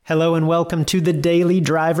Hello and welcome to the Daily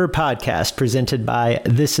Driver Podcast presented by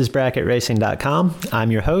thisisbracketracing.com.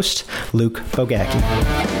 I'm your host, Luke Bogacki.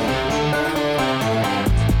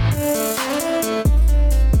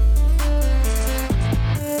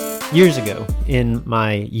 Years ago, in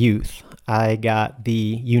my youth, I got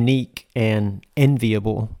the unique and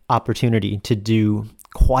enviable opportunity to do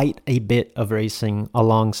quite a bit of racing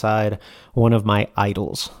alongside one of my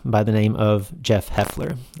idols by the name of Jeff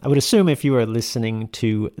Heffler. I would assume if you are listening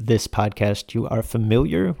to this podcast, you are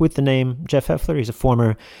familiar with the name Jeff Heffler. He's a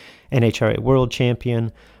former NHRA world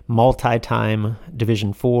champion, multi-time Division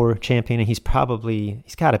IV champion, and he's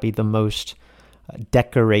got to be the most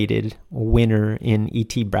decorated winner in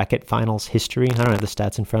ET bracket finals history. I don't have the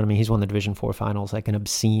stats in front of me. He's won the Division IV finals like an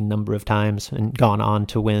obscene number of times and gone on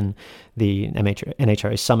to win the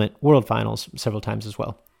NHRA Summit World Finals several times as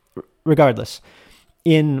well. Regardless,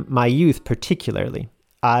 in my youth particularly,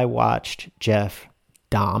 I watched Jeff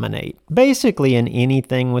dominate basically in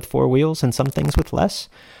anything with four wheels and some things with less,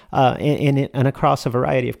 and across a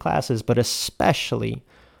variety of classes, but especially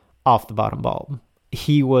off the bottom bulb.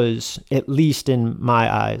 He was, at least in my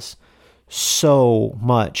eyes, so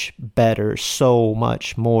much better, so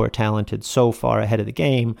much more talented, so far ahead of the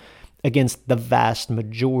game against the vast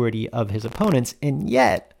majority of his opponents. And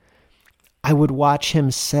yet, I would watch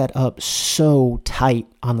him set up so tight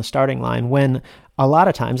on the starting line when a lot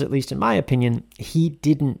of times, at least in my opinion, he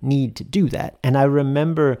didn't need to do that. And I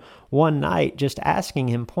remember one night just asking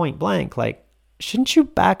him point blank, like, shouldn't you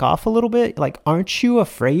back off a little bit? Like, aren't you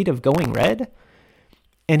afraid of going red?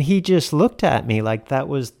 And he just looked at me like that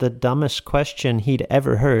was the dumbest question he'd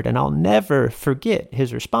ever heard. And I'll never forget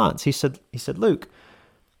his response. He said, Luke,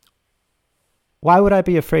 why would I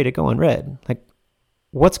be afraid of going red? Like,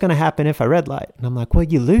 what's going to happen if I red light? And I'm like, well,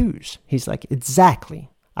 you lose. He's like, exactly.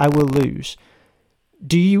 I will lose.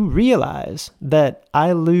 Do you realize that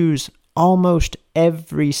I lose almost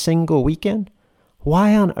every single weekend?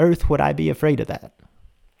 Why on earth would I be afraid of that?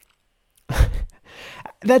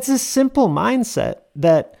 That's a simple mindset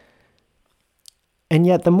and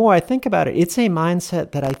yet the more I think about it, it's a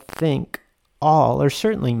mindset that I think all, or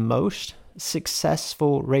certainly most,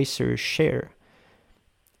 successful racers share.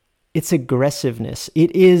 It's aggressiveness.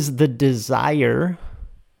 It is the desire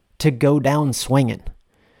to go down swinging.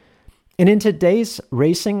 And in today's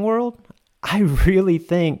racing world, I really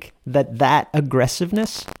think that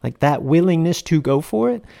aggressiveness, like that willingness to go for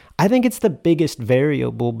it, I think it's the biggest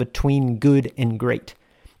variable between good and great.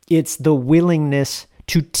 It's the willingness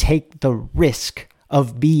to take the risk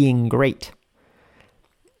of being great.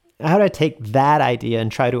 How do I take that idea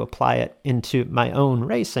and try to apply it into my own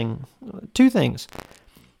racing? Two things.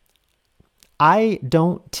 I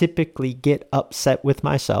don't typically get upset with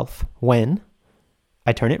myself when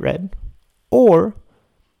I turn it red or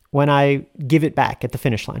when I give it back at the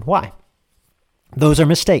finish line. Why? Those are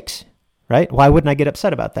mistakes, right? Why wouldn't I get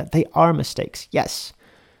upset about that? They are mistakes, yes.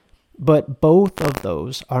 But both of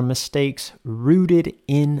those are mistakes rooted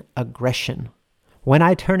in aggression. When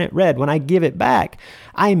I turn it red, when I give it back,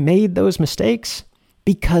 I made those mistakes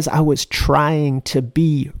because I was trying to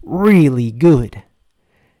be really good.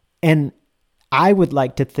 And I would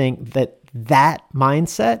like to think that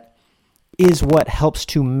mindset is what helps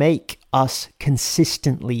to make us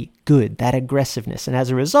consistently good, that aggressiveness. And as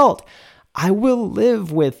a result, I will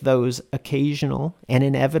live with those occasional and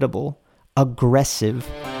inevitable aggressive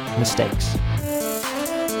mistakes.